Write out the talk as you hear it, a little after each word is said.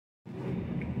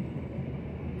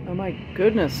Oh my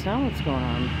goodness, now what's going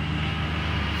on?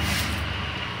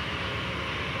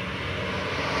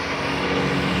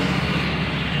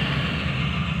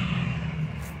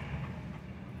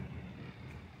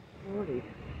 Lordy.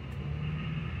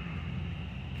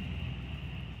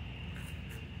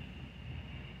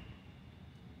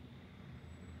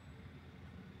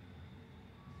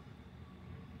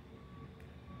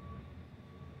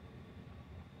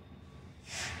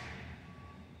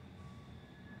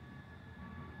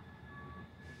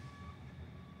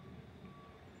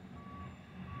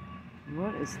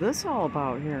 What is this all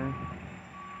about here?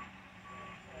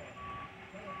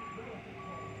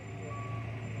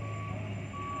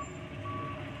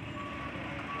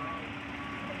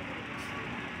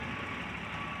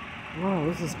 Whoa,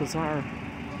 this is bizarre.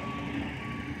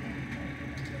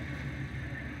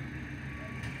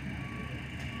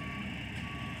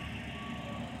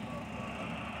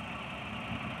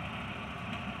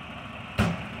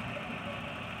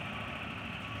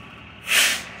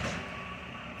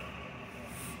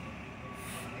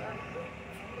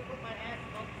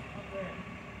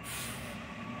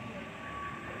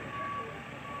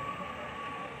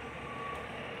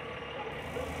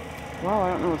 Well,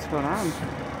 I don't know what's going on.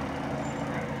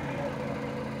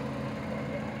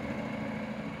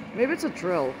 Maybe it's a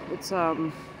drill. It's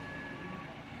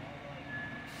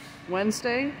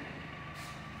Wednesday,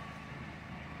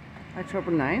 October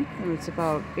 9th, and it's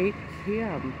about 8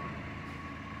 p.m.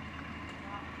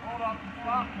 I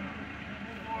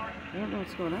don't know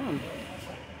what's going on.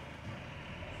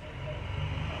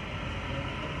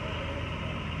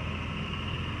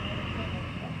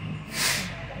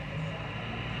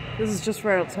 This is just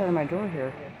right outside of my door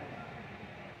here.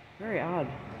 Very odd.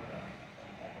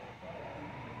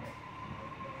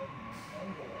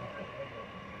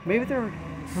 Maybe they're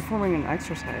performing an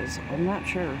exercise. I'm not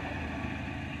sure.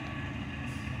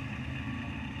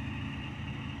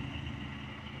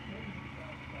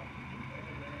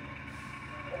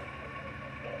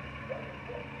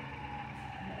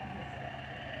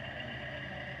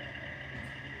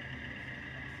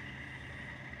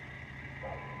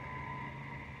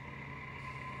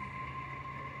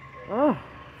 Oh,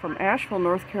 from Asheville,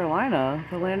 North Carolina,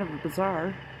 the land of the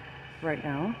bizarre, right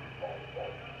now.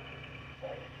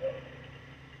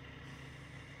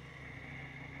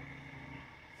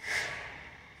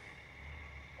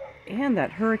 And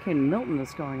that Hurricane Milton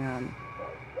is going on.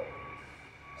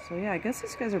 So yeah, I guess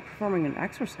these guys are performing an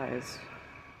exercise.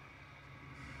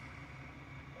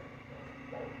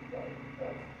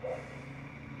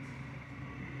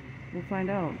 We'll find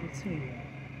out. Let's see.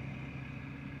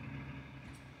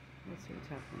 Let's see what's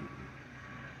happening.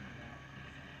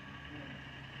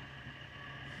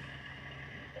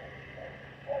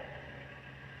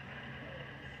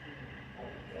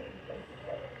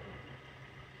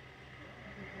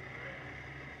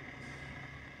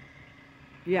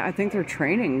 Yeah, I think they're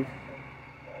training.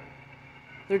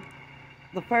 The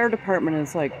fire department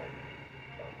is like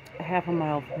a half a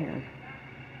mile from here.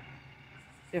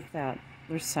 If that.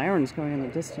 There's sirens going in the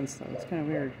distance though. It's kind of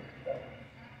weird.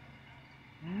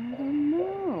 I don't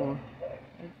know.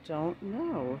 I don't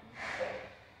know.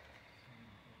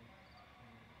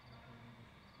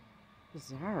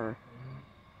 Bizarre.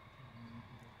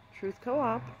 Truth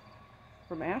Co-op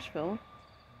from Asheville.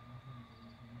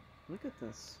 Look at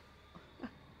this.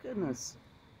 Goodness.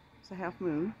 It's a half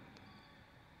moon.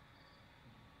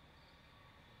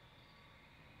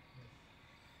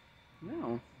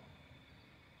 No.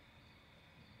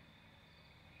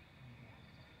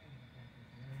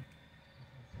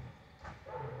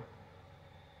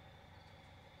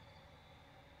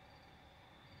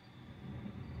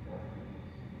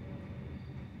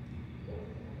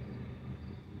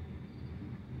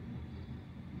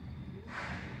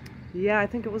 Yeah, I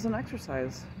think it was an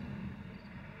exercise.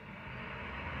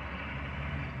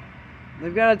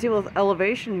 They've got to deal with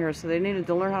elevation here, so they needed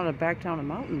to learn how to back down a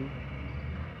mountain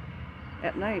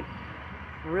at night,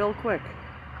 real quick.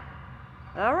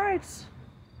 All right,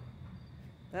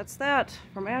 that's that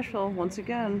from Asheville once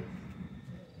again.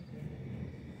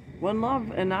 One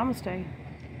love and namaste.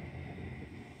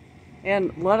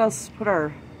 And let us put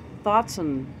our thoughts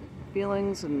and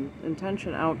feelings and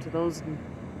intention out to those in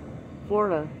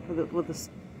Florida with this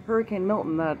Hurricane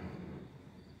Milton, that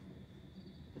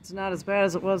it's not as bad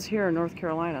as it was here in North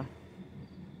Carolina.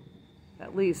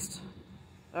 At least.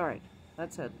 All right,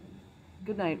 that's it.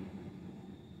 Good night.